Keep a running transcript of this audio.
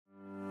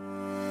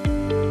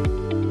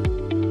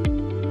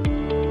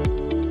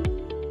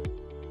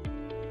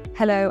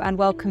Hello and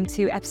welcome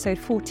to episode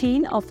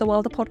 14 of the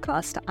Wilder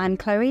podcast. I'm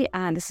Chloe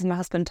and this is my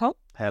husband Tom.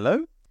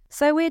 Hello.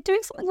 So we're doing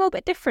something a little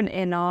bit different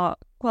in our,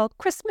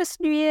 Christmas,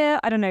 New Year,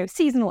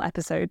 seasonal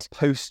episode.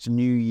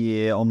 Post-New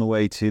Year on the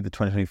way to the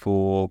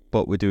 2024,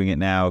 but we're doing it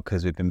now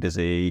because we've been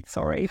busy.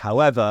 Sorry.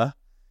 However,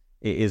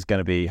 it is going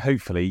to be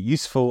hopefully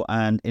useful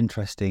and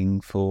interesting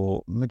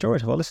for the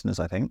majority of our listeners,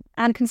 I think.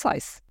 And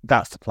concise.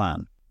 That's the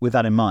plan. With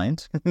that in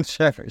mind,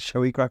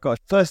 shall we crack on?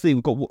 Firstly,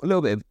 we've got a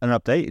little bit of an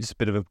update. It's a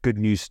bit of a good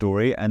news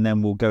story, and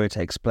then we'll go to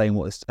explain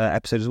what this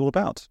episode is all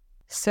about.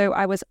 So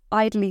I was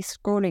idly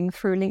scrolling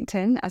through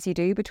LinkedIn, as you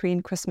do,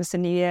 between Christmas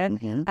and New Year.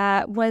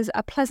 Was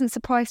a pleasant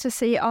surprise to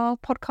see our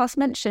podcast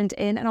mentioned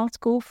in an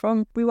article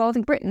from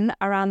Rewilding Britain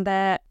around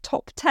their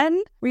top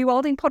 10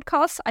 rewilding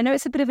podcasts. I know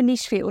it's a bit of a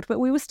niche field, but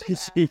we were still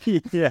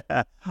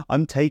Yeah,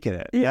 I'm taking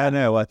it. Yeah,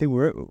 no, I think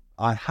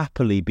I'd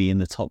happily be in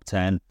the top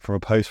 10 for a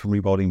post from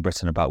Rewilding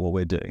Britain about what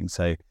we're doing.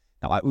 So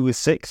we were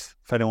sixth,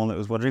 for anyone that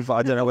was wondering, but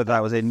I don't know whether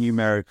that was in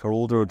numerical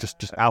order or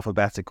just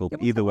alphabetical.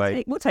 Either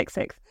way. We'll take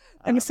sixth.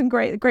 And there's some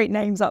great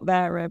names up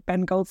there,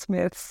 Ben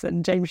Goldsmith's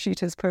and James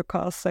Shooter's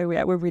podcast. So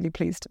yeah, we're really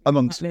pleased.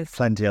 Amongst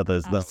plenty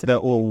others. They're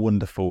all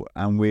wonderful.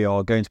 And we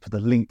are going to put the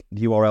link,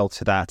 the URL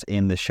to that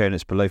in the show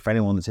notes below for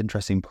anyone that's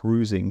interested in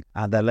perusing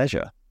at their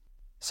leisure.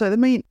 So the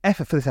main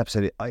effort for this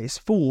episode is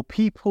for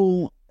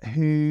people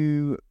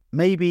who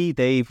maybe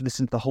they've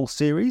listened to the whole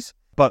series,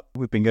 but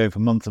we've been going for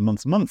months and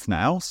months and months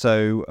now.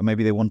 So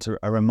maybe they want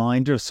a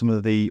reminder of some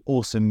of the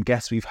awesome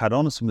guests we've had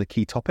on and some of the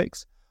key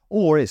topics.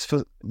 Or it's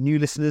for new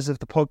listeners of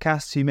the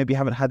podcast who maybe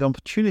haven't had the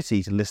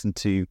opportunity to listen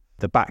to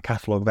the back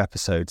catalogue of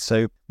episodes.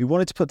 So we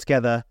wanted to put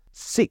together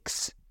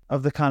 6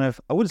 of the kind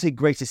of, I wouldn't say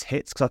greatest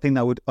hits, because I think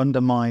that would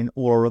undermine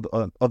all our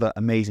other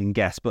amazing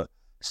guests, but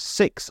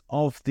 6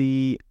 of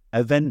the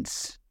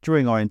events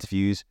during our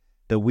interviews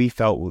that we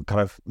felt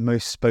kind of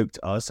most spoke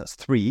to us. That's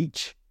 3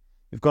 each.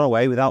 We've gone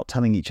away without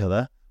telling each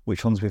other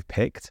which ones we've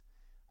picked.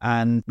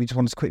 And we just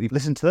wanted to quickly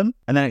listen to them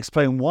and then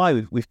explain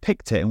why we've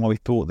picked it and why we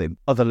thought that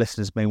other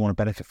listeners may want to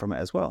benefit from it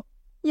as well.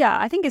 Yeah,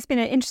 I think it's been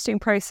an interesting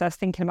process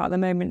thinking about the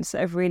moments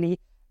that have really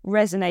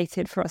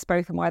resonated for us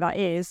both and why that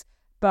is.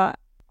 But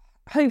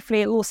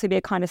hopefully it'll also be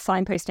a kind of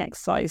signposting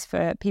exercise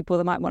for people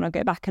that might want to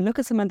go back and look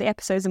at some of the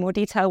episodes in more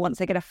detail once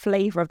they get a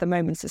flavour of the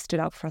moments that stood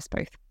out for us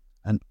both.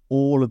 And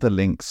all of the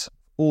links,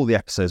 all the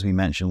episodes we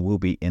mentioned will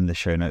be in the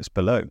show notes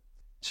below.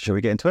 So shall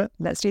we get into it?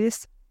 Let's do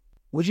this.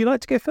 Would you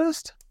like to go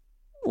first?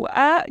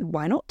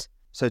 Why not?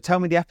 So tell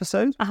me the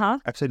episode,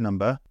 episode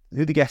number,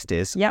 who the guest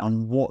is,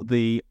 and what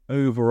the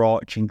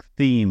overarching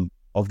theme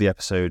of the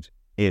episode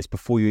is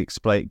before you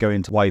go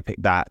into why you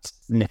picked that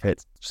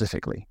snippet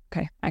specifically.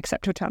 Okay, I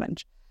accept your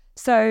challenge.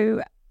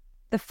 So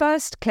the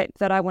first clip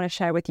that I want to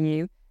share with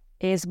you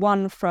is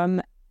one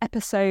from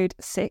episode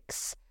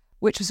 6,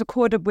 which was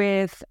recorded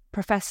with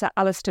Professor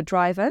Alistair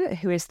Driver,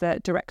 who is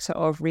the director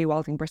of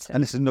Rewilding Britain.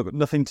 And this has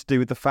nothing to do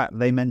with the fact that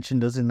they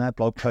mentioned us in their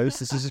blog post.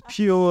 This is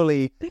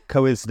purely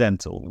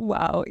coincidental.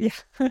 Wow, yeah.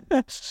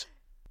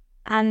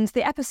 And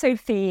the episode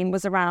theme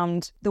was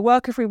around the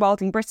work of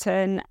Rewilding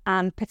Britain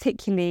and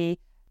particularly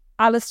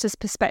Alistair's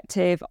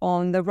perspective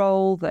on the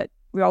role that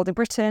Rewilding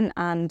Britain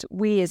and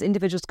we as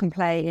individuals can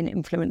play in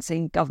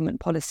influencing government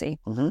policy.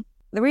 Mm-hmm.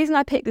 The reason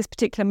I picked this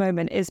particular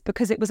moment is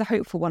because it was a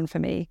hopeful one for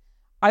me.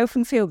 I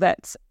often feel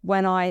that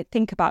when I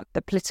think about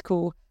the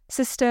political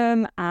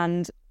system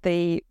and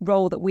the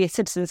role that we as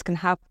citizens can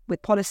have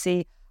with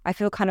policy, I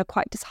feel kind of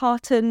quite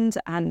disheartened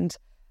and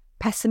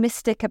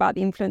pessimistic about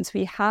the influence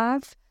we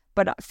have.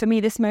 But for me,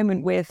 this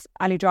moment with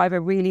Ali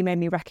Driver really made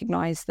me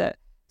recognise that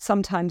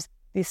sometimes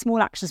the small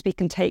actions we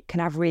can take can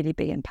have really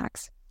big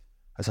impacts.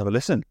 Let's have a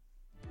listen.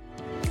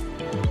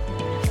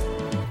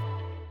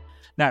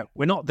 Now,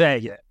 we're not there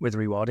yet with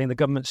rewilding. The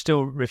government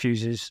still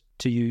refuses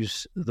to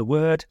use the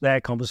word.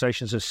 Their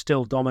conversations are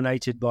still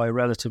dominated by a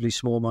relatively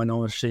small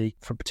minority,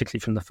 particularly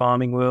from the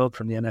farming world,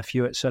 from the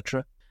NFU,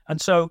 etc. And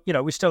so,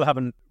 we still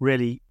haven't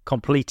really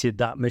completed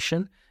that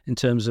mission in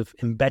terms of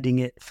embedding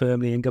it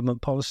firmly in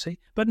government policy.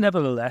 But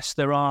nevertheless,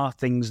 there are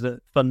things that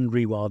fund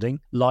rewilding,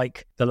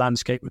 like the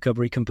landscape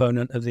recovery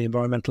component of the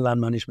Environmental Land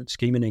Management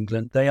Scheme in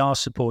England. They are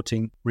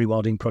supporting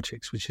rewilding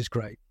projects, which is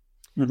great.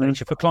 Mm-hmm.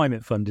 Nature for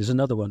Climate Fund is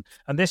another one.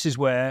 And this is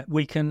where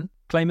we can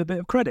claim a bit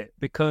of credit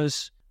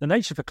because the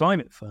Nature for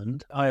Climate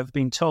Fund, I have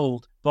been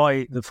told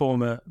by the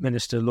former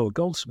Minister, Lord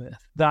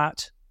Goldsmith,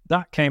 that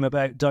came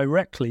about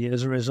directly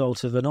as a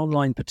result of an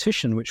online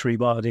petition which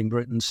Rewilding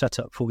Britain set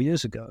up 4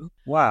 years ago.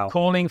 Wow.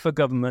 Calling for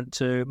government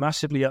to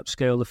massively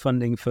upscale the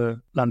funding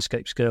for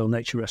landscape scale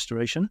nature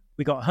restoration.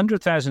 We got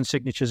 100,000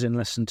 signatures in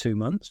less than 2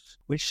 months,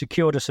 which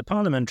secured us a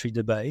parliamentary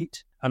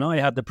debate. And I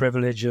had the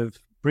privilege of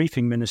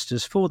briefing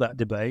ministers for that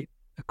debate,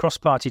 a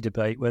cross-party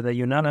debate where they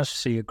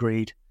unanimously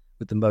agreed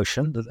with the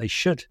motion that they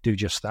should do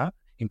just that,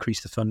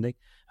 increase the funding.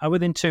 And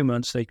within 2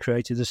 months, they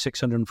created a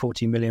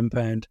 £640 million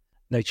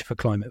Nature for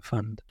Climate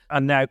Fund.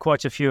 And now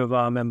quite a few of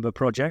our member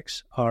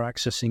projects are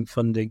accessing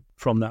funding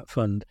from that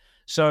fund.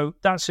 So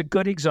that's a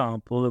good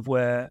example of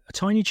where a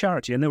tiny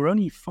charity, and there were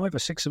only 5 or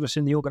 6 of us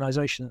in the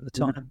organisation at the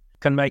time,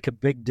 can make a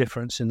big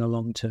difference in the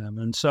long term.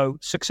 And so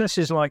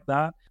successes like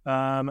that.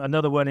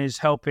 Another one is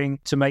helping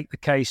to make the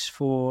case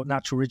for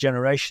natural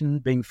regeneration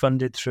being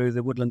funded through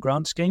the Woodland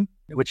Grant Scheme,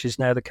 which is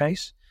now the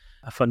case,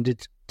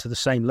 funded to the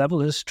same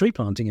level as tree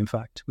planting, in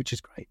fact, which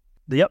is great.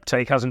 The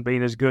uptake hasn't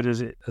been as good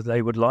as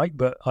they would like,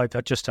 but I've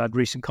just had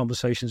recent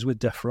conversations with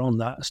DEFRA on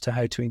that as to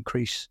how to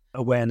increase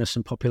awareness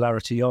and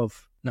popularity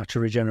of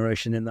natural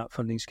regeneration in that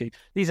funding scheme.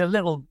 These are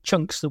little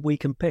chunks that we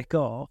can pick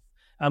off,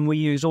 and we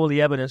use all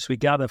the evidence we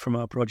gather from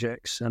our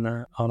projects and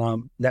on our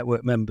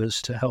network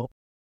members to help.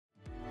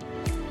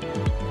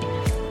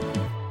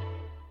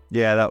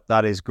 Yeah,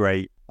 that is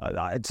great.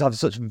 I just have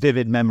such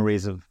vivid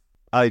memories of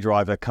Ali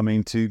Driver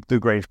coming to the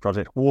Grange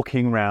project,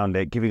 walking around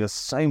it, giving us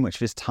so much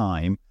of his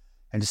time,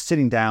 and just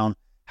sitting down,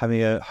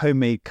 having a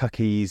homemade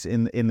cookies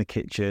in the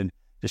kitchen,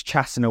 just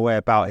chatting away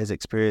about his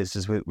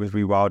experiences with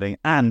rewilding,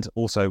 and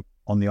also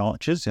on the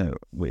archers.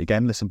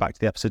 Again, listen back to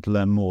the episode to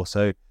learn more.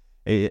 So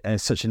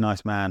it's such a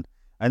nice man.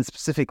 And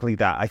specifically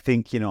that, I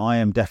think, I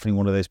am definitely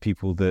one of those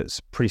people that's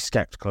pretty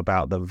skeptical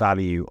about the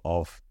value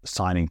of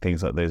signing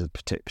things like those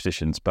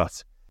petitions.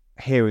 But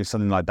hearing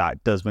something like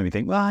that does make me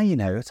think, well,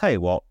 I'll tell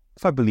you what,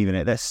 if I believe in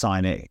it, let's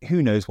sign it.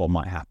 Who knows what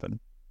might happen?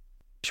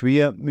 Should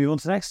we move on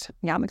to the next?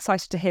 Yeah, I'm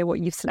excited to hear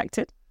what you've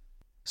selected.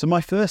 So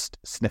my first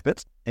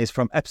snippet is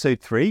from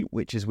episode 3,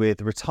 which is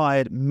with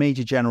retired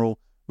Major General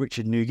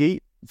Richard Noogie.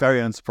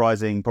 Very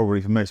unsurprising, probably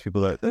for most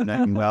people that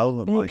know him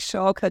well. Big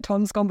shock that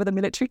Tom's gone with a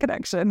military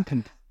connection.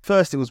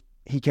 First,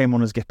 he came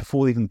on as a guest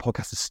before even the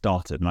podcast had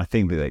started, and I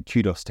think that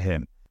kudos to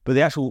him. But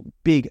the actual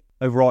big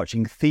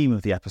overarching theme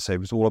of the episode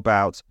was all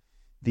about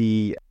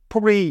the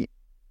probably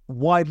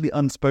widely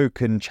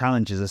unspoken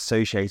challenges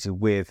associated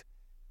with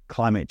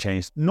climate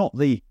change, not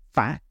the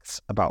facts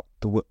about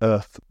the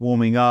Earth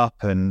warming up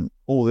and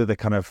all the other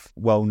kind of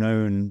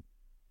well-known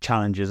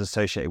challenges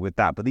associated with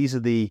that, but these are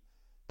the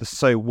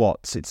so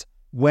what's. It's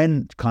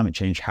when climate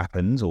change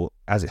happens, or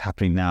as it's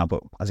happening now,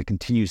 but as it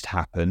continues to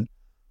happen,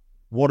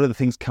 what are the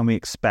things can we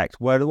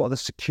expect? What are the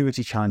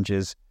security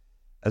challenges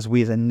as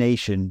we as a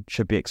nation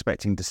should be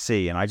expecting to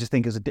see? And I just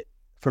think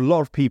for a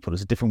lot of people,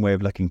 it's a different way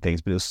of looking at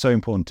things, but it was so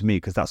important to me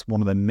because that's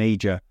one of the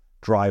major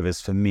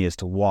drivers for me as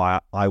to why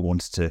I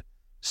wanted to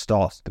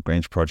start the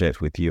Grange project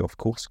with you, of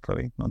course,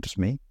 Chloe, not just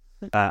me,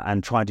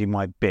 and try and do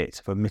my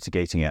bit for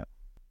mitigating it.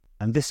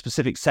 And this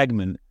specific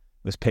segment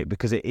was picked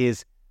because it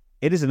is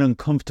an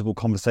uncomfortable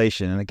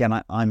conversation. And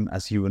again, I'm,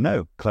 as you will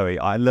know, Chloe,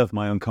 I love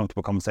my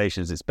uncomfortable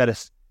conversations. It's better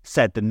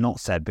said than not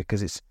said,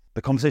 because it's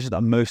the conversations that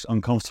are most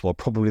uncomfortable are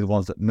probably the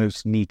ones that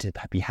most need to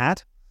be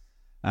had.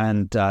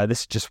 And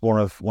this is just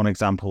one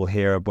example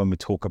here when we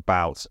talk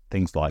about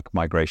things like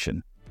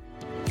migration.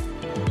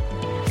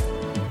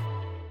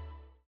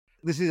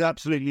 This is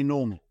absolutely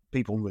normal.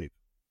 People move.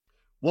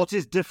 What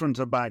is different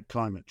about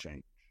climate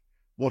change?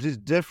 What is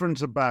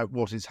different about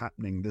what is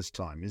happening this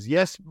time is,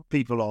 yes,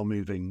 people are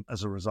moving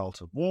as a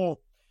result of war,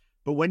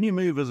 but when you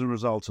move as a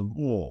result of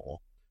war,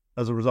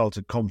 as a result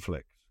of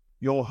conflict,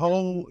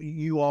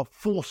 you are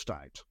forced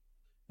out.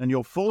 And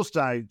you're forced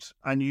out,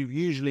 and you've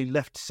usually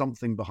left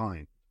something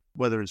behind,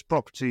 whether it's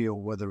property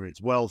or whether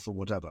it's wealth or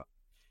whatever.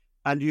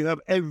 And you have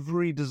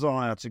every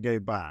desire to go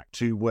back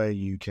to where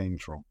you came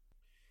from.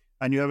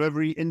 And you have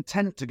every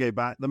intent to go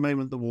back the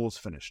moment the war's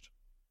finished.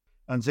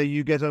 And so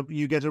you get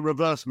a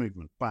reverse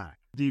movement back.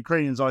 The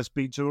Ukrainians I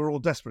speak to are all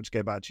desperate to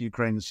go back to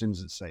Ukraine as soon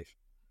as it's safe.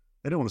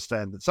 They don't want to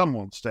stay some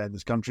want to stay in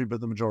this country,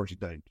 but the majority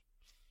don't.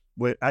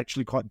 We're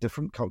actually quite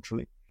different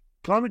culturally.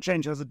 Climate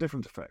change has a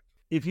different effect.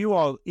 If you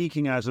are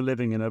eking out a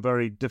living in a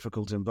very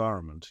difficult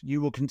environment, you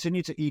will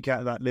continue to eke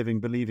out that living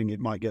believing it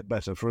might get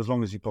better for as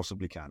long as you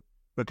possibly can,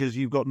 because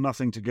you've got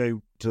nothing to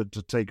go to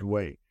take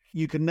away.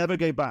 You can never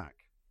go back,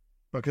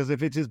 because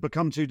if it has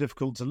become too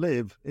difficult to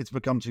live, it's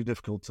become too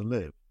difficult to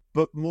live.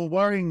 But more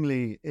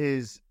worryingly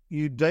is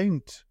you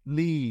don't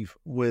leave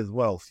with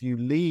wealth. You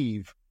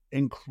leave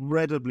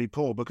incredibly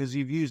poor because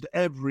you've used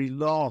every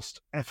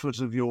last effort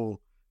of your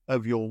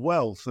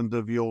wealth and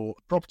of your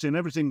property and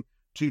everything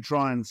to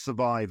try and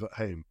survive at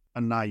home.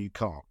 And now you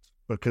can't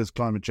because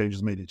climate change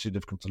has made it too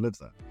difficult to live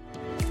there.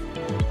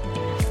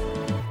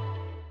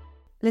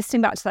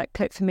 Listening back to that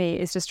clip for me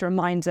is just a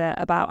reminder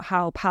about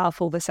how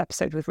powerful this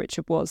episode with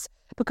Richard was.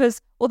 Because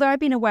although I've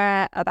been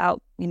aware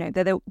about,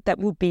 that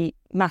will be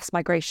mass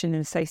migration in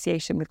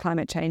association with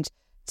climate change,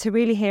 to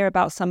really hear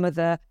about some of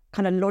the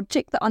kind of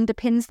logic that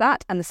underpins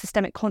that and the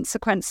systemic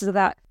consequences of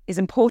that is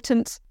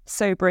important,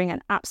 sobering,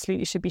 and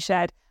absolutely should be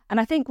shared. And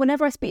I think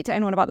whenever I speak to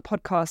anyone about the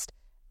podcast,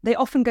 they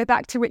often go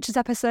back to Richard's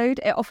episode.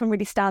 It often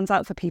really stands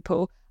out for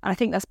people. And I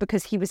think that's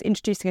because he was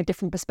introducing a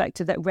different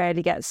perspective that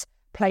rarely gets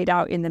played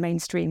out in the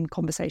mainstream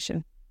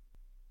conversation.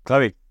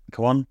 Chloe,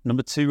 go on.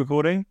 Number 2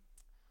 recording.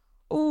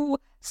 Oh,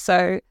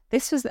 so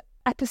this was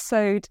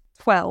episode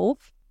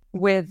 12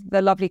 with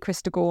the lovely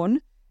Krista Gorn,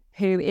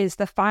 who is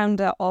the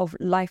founder of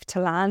Life to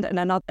Land and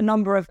a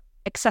number of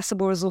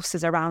accessible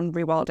resources around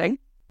rewilding.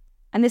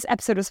 And this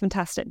episode was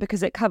fantastic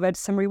because it covered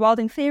some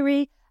rewilding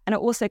theory and it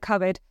also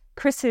covered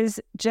Chris's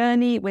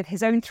journey with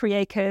his own 3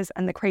 acres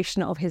and the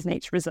creation of his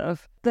nature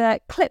reserve. The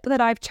clip that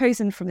I've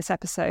chosen from this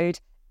episode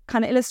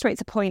kind of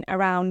illustrates a point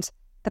around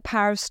the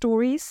power of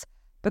stories,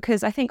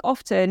 because I think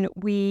often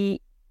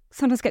we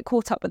sometimes get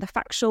caught up with the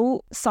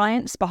factual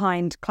science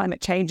behind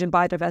climate change and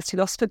biodiversity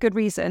loss for good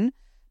reason.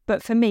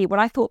 But for me, when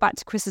I thought back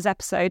to Chris's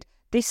episode,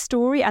 this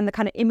story and the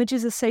kind of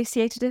images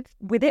associated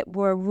with it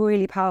were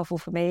really powerful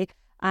for me.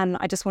 And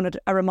I just wanted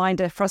a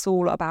reminder for us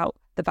all about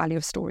the value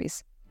of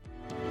stories.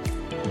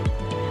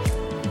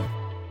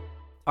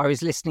 I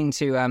was listening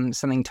to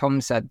something Tom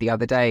said the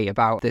other day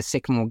about the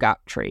sycamore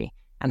gap tree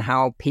and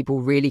how people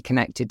really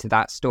connected to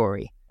that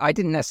story. I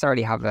didn't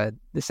necessarily have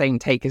the same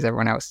take as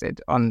everyone else did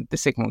on the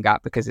sycamore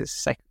gap because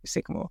it's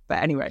sycamore.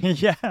 But anyway,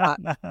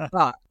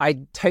 but I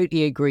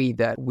totally agree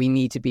that we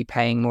need to be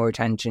paying more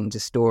attention to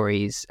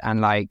stories.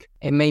 And like,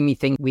 it made me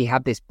think we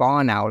had this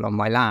barn owl on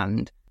my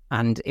land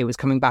and it was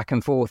coming back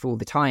and forth all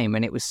the time.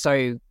 And it was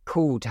so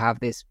cool to have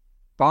this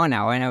barn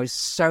owl. And I was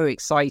so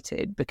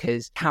excited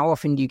because how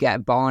often do you get a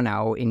barn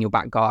owl in your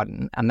back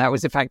garden? And that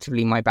was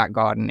effectively my back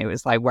garden. It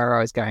was like where I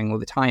was going all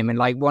the time. And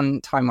like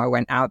one time I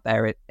went out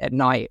there at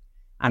night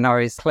and I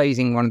was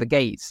closing one of the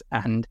gates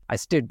and I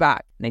stood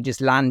back and it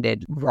just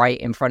landed right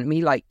in front of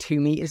me, like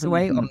 2 meters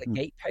away on the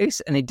gate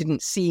post. And it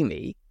didn't see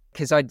me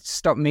because I'd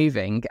stopped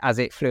moving as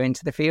it flew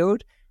into the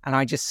field. And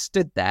I just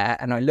stood there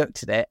and I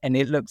looked at it and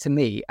it looked at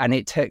me and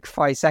it took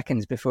 5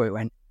 seconds before it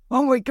went,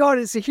 oh my God,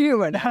 it's a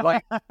human.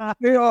 Like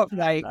flew off,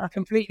 like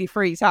completely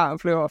freaked out and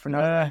flew off. And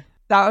that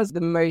was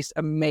the most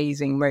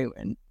amazing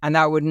moment. And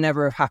that would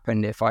never have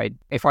happened if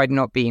I'd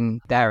not been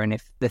there and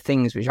if the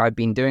things which I'd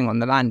been doing on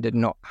the land had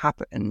not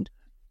happened.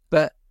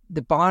 But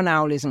the barn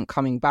owl isn't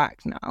coming back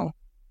now.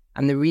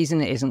 And the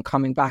reason it isn't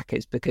coming back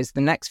is because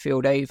the next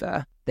field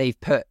over, they've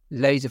put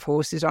loads of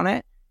horses on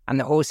it and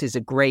the horses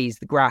had grazed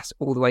the grass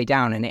all the way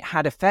down. And it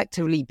had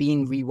effectively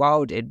been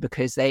rewilded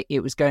because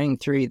it was going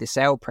through the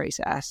sale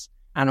process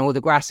and all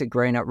the grass had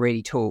grown up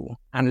really tall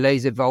and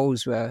loads of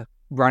voles were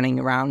running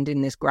around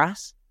in this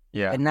grass.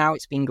 Yeah. And now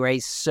it's been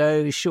grazed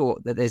so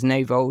short that there's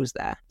no voles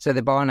there. So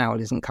the barn owl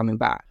isn't coming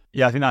back.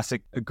 Yeah, I think that's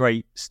a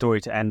great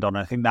story to end on.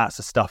 I think that's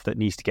the stuff that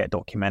needs to get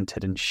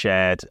documented and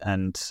shared.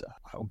 And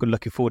I'm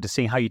looking forward to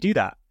seeing how you do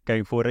that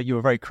going forward. You're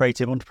a very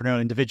creative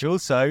entrepreneurial individual,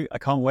 so I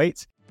can't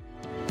wait.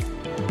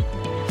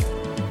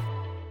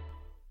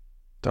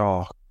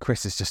 Oh,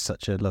 Chris is just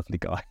such a lovely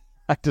guy.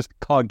 I just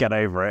can't get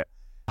over it.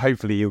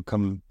 Hopefully you'll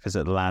come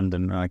visit the land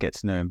and I get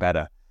to know him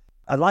better.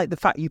 I like the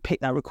fact you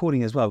picked that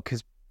recording as well,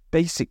 because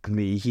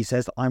basically he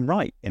says that I'm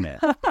right in it.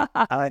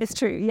 It's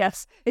true,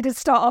 yes. It did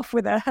start off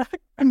with a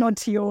nod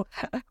to your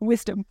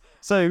wisdom.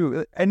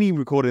 So any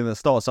recording that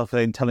starts off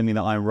then telling me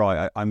that I'm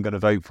right, I'm going to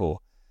vote for.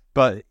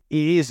 But it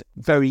is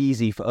very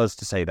easy for us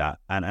to say that.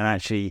 And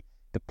actually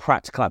the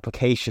practical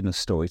application of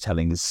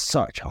storytelling is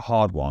such a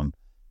hard one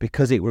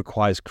because it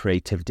requires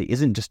creativity. It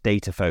isn't just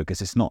data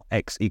focus. It's not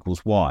X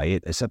equals Y.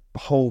 It's a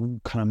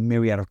whole kind of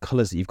myriad of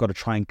colours that you've got to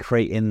try and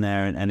create in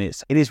there. And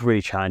it is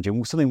really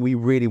challenging. Something we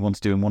really want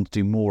to do and want to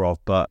do more of,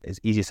 but it's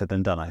easier said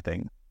than done, I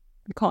think.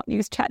 You can't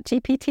use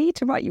ChatGPT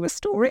to write you a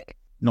story?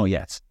 Not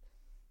yet.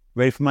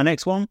 Ready for my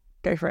next one?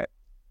 Go for it.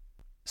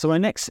 So my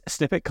next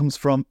snippet comes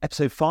from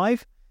episode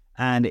 5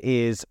 and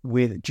is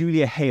with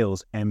Julia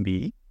Hales,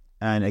 MBE.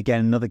 And again,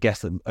 another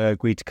guest that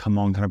agreed to come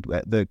on kind of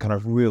at the kind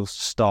of real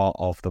start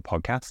of the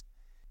podcast.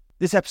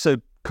 This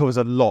episode covers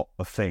a lot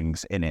of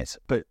things in it,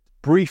 but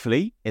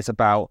briefly, it's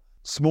about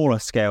smaller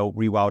scale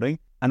rewilding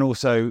and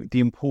also the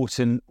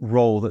important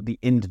role that the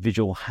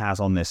individual has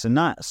on this. And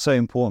that's so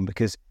important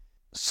because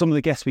some of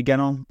the guests we get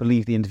on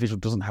believe the individual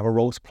doesn't have a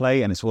role to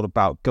play and it's all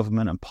about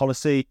government and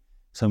policy.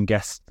 Some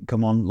guests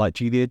come on like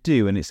Julia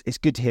do, and it's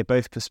good to hear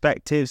both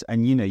perspectives.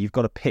 And, you know, you've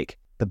got to pick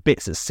the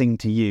bits that sing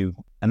to you.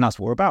 And that's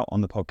what we're about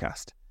on the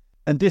podcast.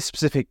 And this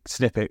specific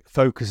snippet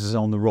focuses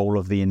on the role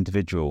of the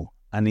individual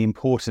and the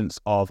importance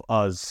of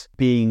us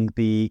being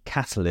the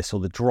catalyst or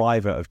the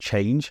driver of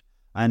change.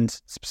 And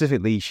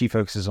specifically, she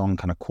focuses on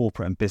kind of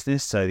corporate and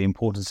business. So the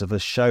importance of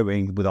us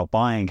showing with our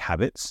buying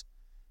habits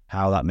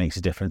how that makes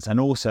a difference. And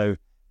also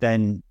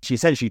then she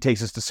essentially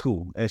takes us to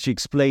school. She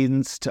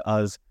explains to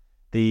us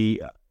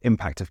the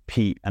impact of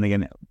peat. And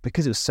again,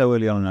 because it was so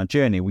early on in our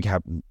journey, we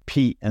have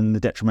peat and the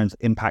detrimental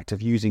impact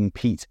of using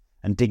peat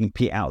and digging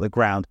peat out of the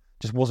ground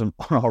just wasn't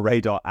on our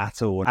radar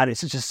at all. And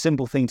it's such a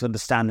simple thing to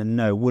understand and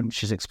know. Wouldn't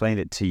she just explain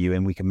it to you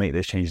and we can make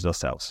those changes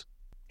ourselves?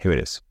 Here it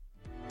is.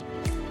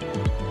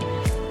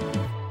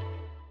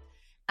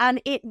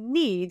 And it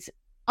needs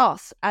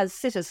us as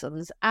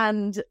citizens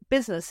and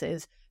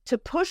businesses to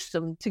push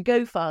them to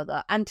go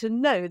further and to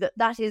know that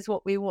that is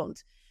what we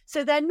want.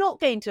 So they're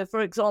not going to,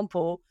 for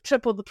example,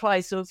 triple the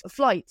price of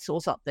flights or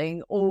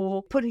something,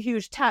 or put a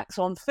huge tax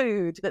on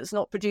food that's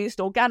not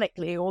produced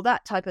organically or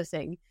that type of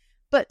thing.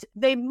 But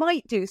they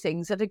might do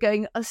things that are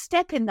going a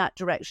step in that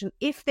direction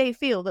if they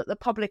feel that the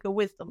public are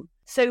with them.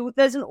 So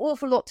there's an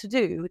awful lot to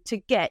do to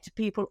get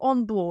people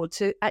on board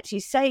to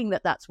actually saying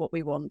that that's what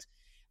we want.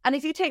 And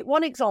if you take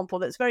one example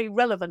that's very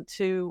relevant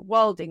to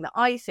wilding that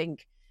I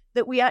think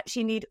that we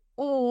actually need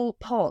all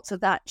parts of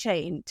that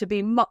chain to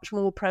be much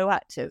more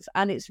proactive.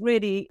 And it's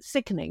really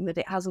sickening that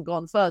it hasn't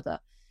gone further.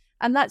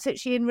 And that's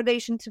actually in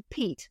relation to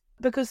peat,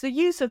 because the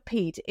use of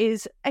peat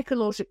is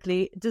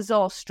ecologically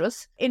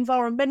disastrous,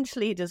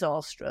 environmentally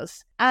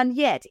disastrous, and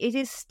yet it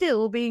is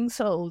still being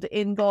sold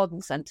in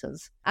garden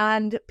centres.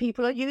 And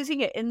people are using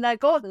it in their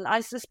garden.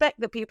 I suspect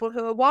that people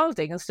who are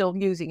wilding are still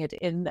using it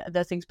in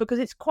their things, because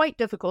it's quite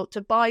difficult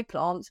to buy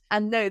plants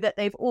and know that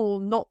they've all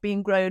not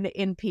been grown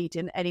in peat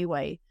in any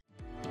way.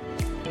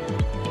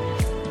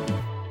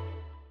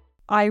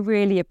 I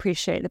really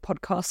appreciate the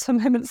podcast for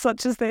moments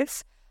such as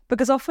this,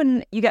 because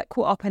often you get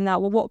caught up in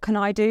that, well, what can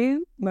I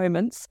do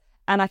moments?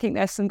 And I think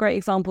there's some great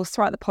examples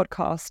throughout the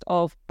podcast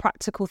of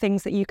practical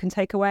things that you can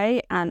take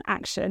away and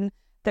action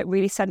that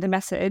really send a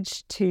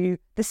message to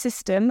the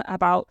system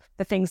about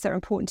the things that are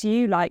important to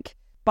you, like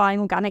buying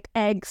organic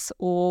eggs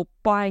or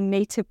buying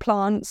native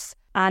plants.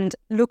 And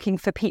looking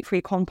for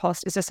peat-free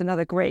compost is just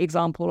another great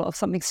example of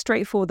something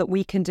straightforward that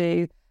we can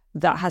do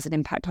that has an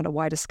impact on a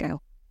wider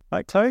scale.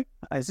 Right, Chloe,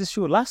 is this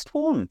your last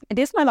one? It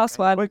is my last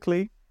one.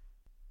 Quickly.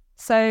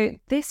 So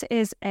this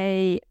is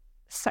a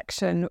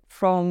section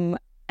from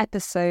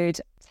episode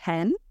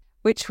 10,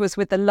 which was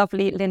with the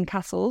lovely Lynn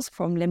Castles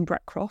from Lynn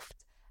Bretcroft.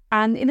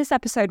 And in this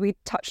episode, we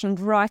touched on a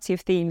variety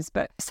of themes,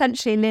 but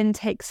essentially Lynn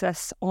takes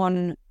us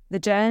on the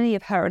journey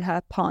of her and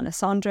her partner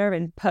Sandra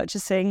in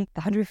purchasing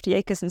the 150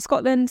 acres in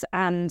Scotland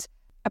and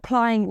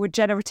applying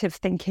regenerative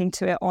thinking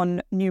to it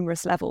on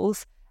numerous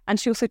levels. And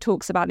she also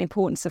talks about the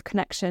importance of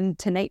connection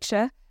to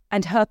nature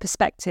and her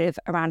perspective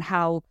around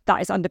how that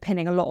is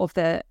underpinning a lot of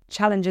the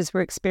challenges we're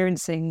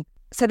experiencing.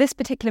 So this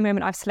particular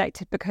moment I've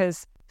selected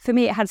because for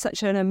me it had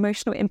such an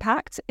emotional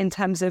impact in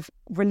terms of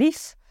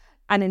relief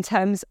and in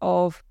terms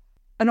of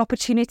an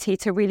opportunity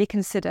to really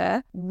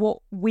consider what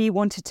we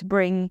wanted to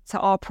bring to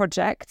our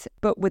project,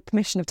 but with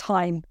permission of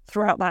time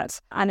throughout that.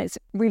 And it's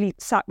really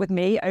sat with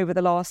me over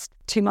the last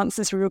 2 months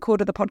since we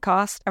recorded the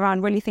podcast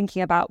around really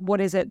thinking about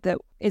what is it that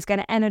is going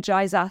to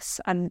energise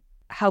us and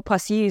help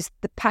us use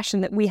the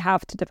passion that we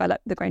have to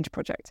develop the Granger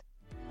project.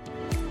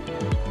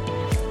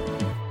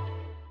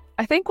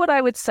 I think what I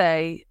would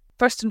say,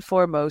 first and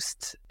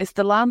foremost, is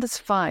the land is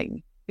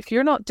fine. If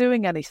you're not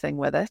doing anything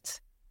with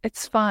it,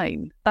 it's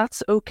fine.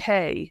 That's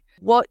okay.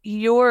 What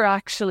you're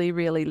actually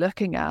really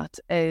looking at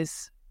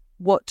is,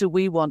 what do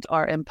we want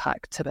our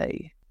impact to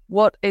be?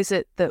 What is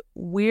it that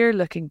we're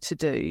looking to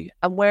do?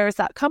 And where is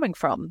that coming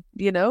from?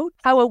 You know,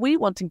 how are we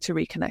wanting to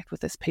reconnect with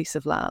this piece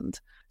of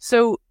land?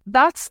 So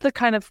that's the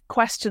kind of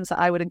questions that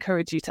I would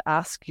encourage you to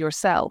ask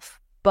yourself.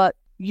 But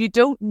you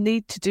don't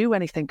need to do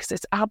anything because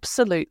it's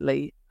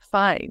absolutely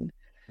fine.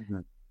 Mm-hmm.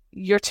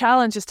 Your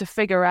challenge is to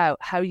figure out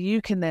how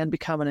you can then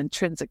become an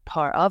intrinsic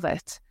part of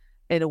it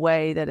in a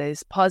way that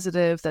is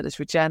positive, that is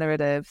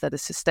regenerative, that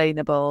is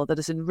sustainable, that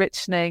is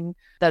enriching,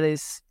 that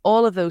is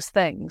all of those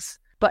things,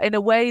 but in a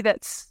way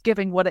that's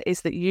giving what it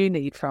is that you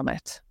need from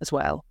it as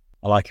well.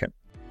 I like it.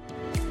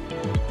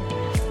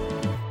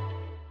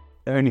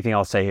 The only thing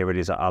I'll say here really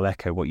is that I'll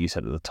echo what you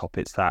said at the top.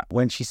 It's that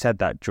when she said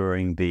that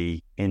during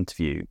the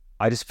interview,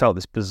 I just felt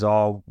this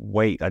bizarre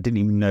weight I didn't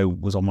even know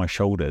was on my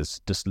shoulders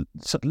just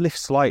lift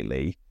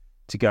slightly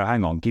to go,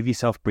 hang on, give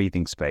yourself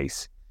breathing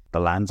space. The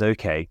land's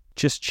okay,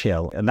 just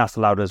chill. And that's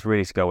allowed us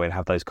really to go away and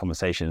have those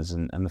conversations.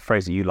 And the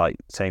phrase that you like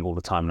saying all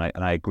the time,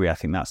 and I agree, I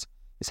think that's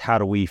how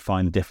do we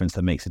find the difference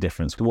that makes a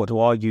difference? What do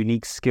our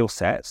unique skill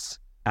sets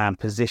and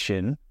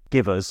position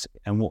give us,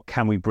 and what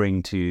can we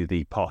bring to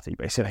the party,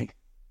 basically?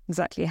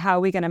 Exactly. How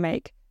are we going to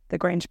make the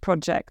Granger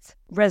project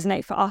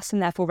resonate for us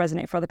and therefore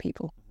resonate for other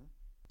people?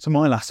 So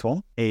my last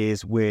one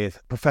is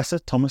with Professor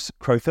Thomas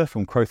Crowther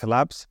from Crowther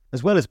Labs.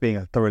 As well as being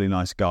a thoroughly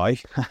nice guy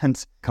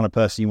and kind of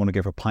person you want to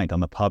go for a pint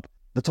down the pub,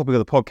 the topic of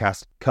the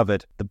podcast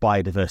covered the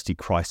biodiversity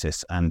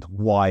crisis and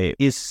why it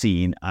is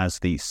seen as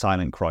the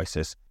silent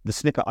crisis. The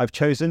snippet I've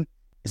chosen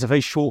is a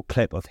very short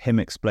clip of him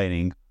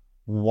explaining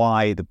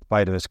why the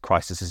biodiversity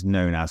crisis is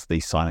known as the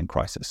silent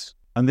crisis.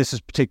 And this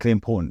is particularly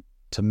important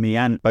to me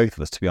and both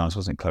of us, to be honest,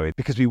 wasn't it, Chloe?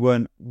 Because we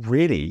weren't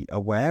really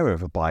aware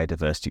of a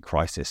biodiversity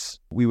crisis.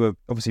 We were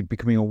obviously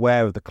becoming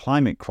aware of the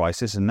climate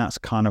crisis, and that's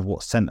kind of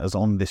what sent us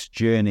on this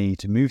journey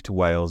to move to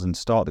Wales and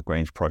start the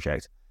Granger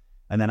project.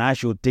 And then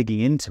as you're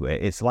digging into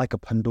it, it's like a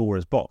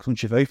Pandora's box.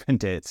 Once you've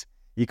opened it,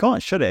 you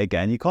can't shut it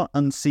again. You can't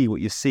unsee what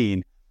you've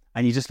seen.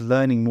 And you're just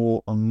learning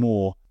more and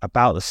more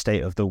about the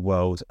state of the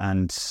world.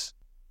 And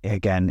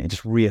again, it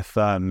just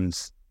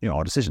reaffirms,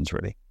 our decisions,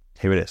 really.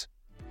 Here it is.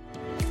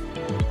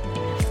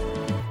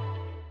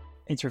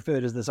 It's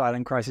referred as the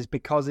silent crisis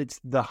because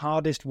it's the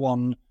hardest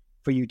one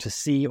for you to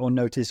see or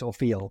notice or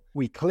feel.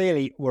 We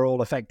clearly were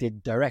all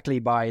affected directly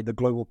by the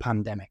global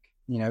pandemic.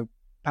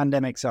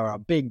 Pandemics are a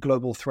big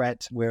global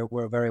threat we're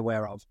very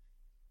aware of.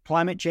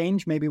 Climate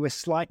change, maybe we're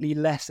slightly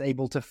less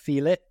able to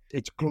feel it.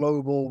 It's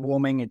global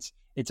warming. It's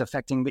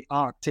affecting the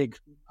Arctic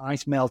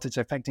ice melt. It's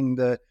affecting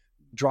the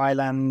dry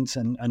lands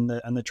and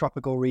the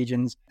tropical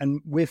regions.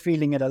 And we're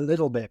feeling it a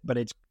little bit, but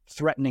it's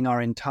threatening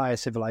our entire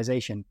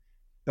civilization.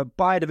 But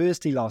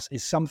biodiversity loss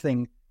is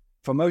something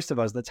for most of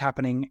us that's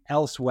happening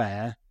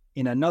elsewhere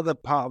in another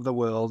part of the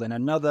world, in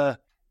another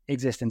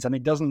existence, and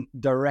it doesn't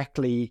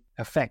directly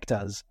affect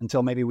us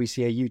until maybe we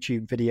see a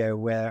YouTube video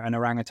where an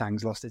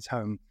orangutan's lost its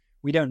home.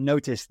 We don't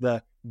notice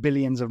the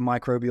billions of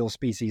microbial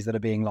species that are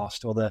being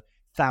lost or the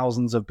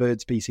thousands of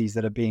bird species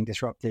that are being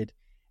disrupted.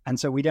 And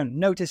so we don't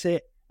notice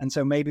it. And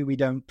so maybe we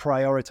don't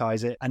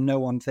prioritize it, and no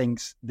one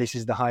thinks this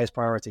is the highest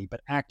priority.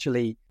 But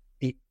actually,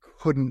 it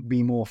couldn't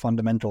be more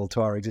fundamental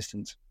to our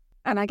existence.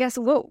 And I guess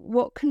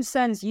what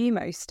concerns you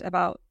most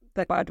about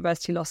the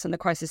biodiversity loss and the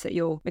crisis that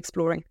you're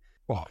exploring?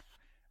 Well,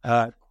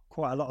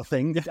 quite a lot of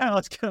things.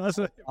 I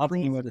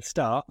think where to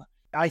start.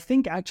 I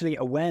think actually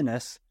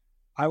awareness,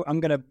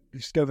 I'm going to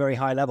just go very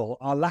high level.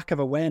 Our lack of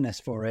awareness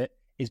for it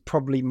is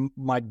probably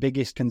my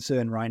biggest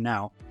concern right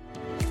now.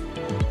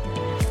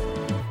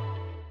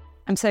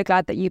 I'm so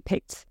glad that you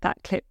picked that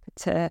clip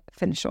to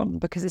finish on,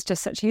 because it's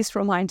just such a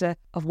useful reminder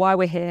of why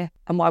we're here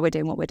and why we're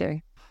doing what we're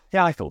doing.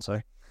 Yeah, I thought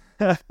so.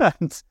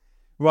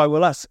 Right,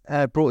 well, that's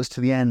brought us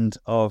to the end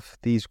of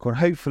these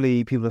recordings.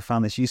 Hopefully people have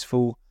found this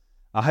useful.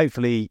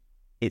 Hopefully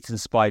it's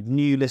inspired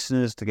new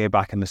listeners to go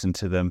back and listen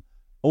to them.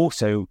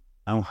 Also,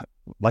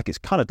 like it's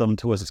kind of done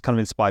to us, it's kind of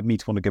inspired me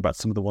to want to go back to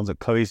some of the ones that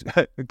Chloe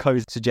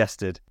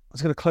suggested. I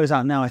was going to close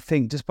out now, I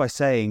think, just by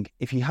saying,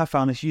 if you have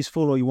found this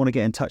useful or you want to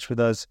get in touch with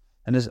us,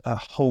 and there's a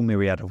whole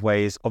myriad of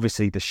ways.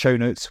 Obviously, the show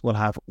notes will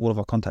have all of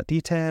our contact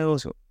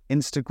details,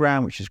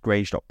 Instagram, which is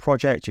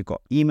grange.project. You've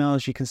got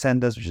emails you can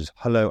send us, which is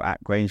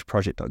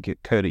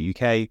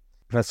hello@grangeproject.co.uk. We've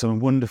had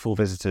some wonderful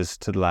visitors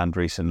to the land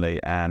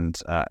recently,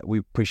 and we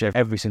appreciate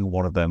every single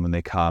one of them when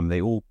they come. They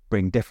all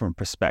bring different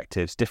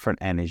perspectives, different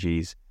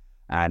energies,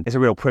 and it's a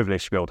real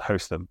privilege to be able to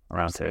host them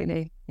around here.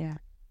 Absolutely, yeah.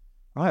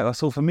 All right,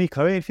 that's all from me.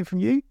 Chloe, anything from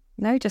you?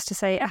 No, just to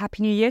say a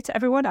Happy New Year to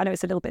everyone. I know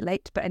it's a little bit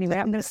late, but anyway,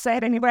 I'm going to say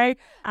it anyway.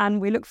 And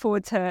we look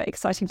forward to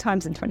exciting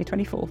times in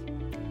 2024.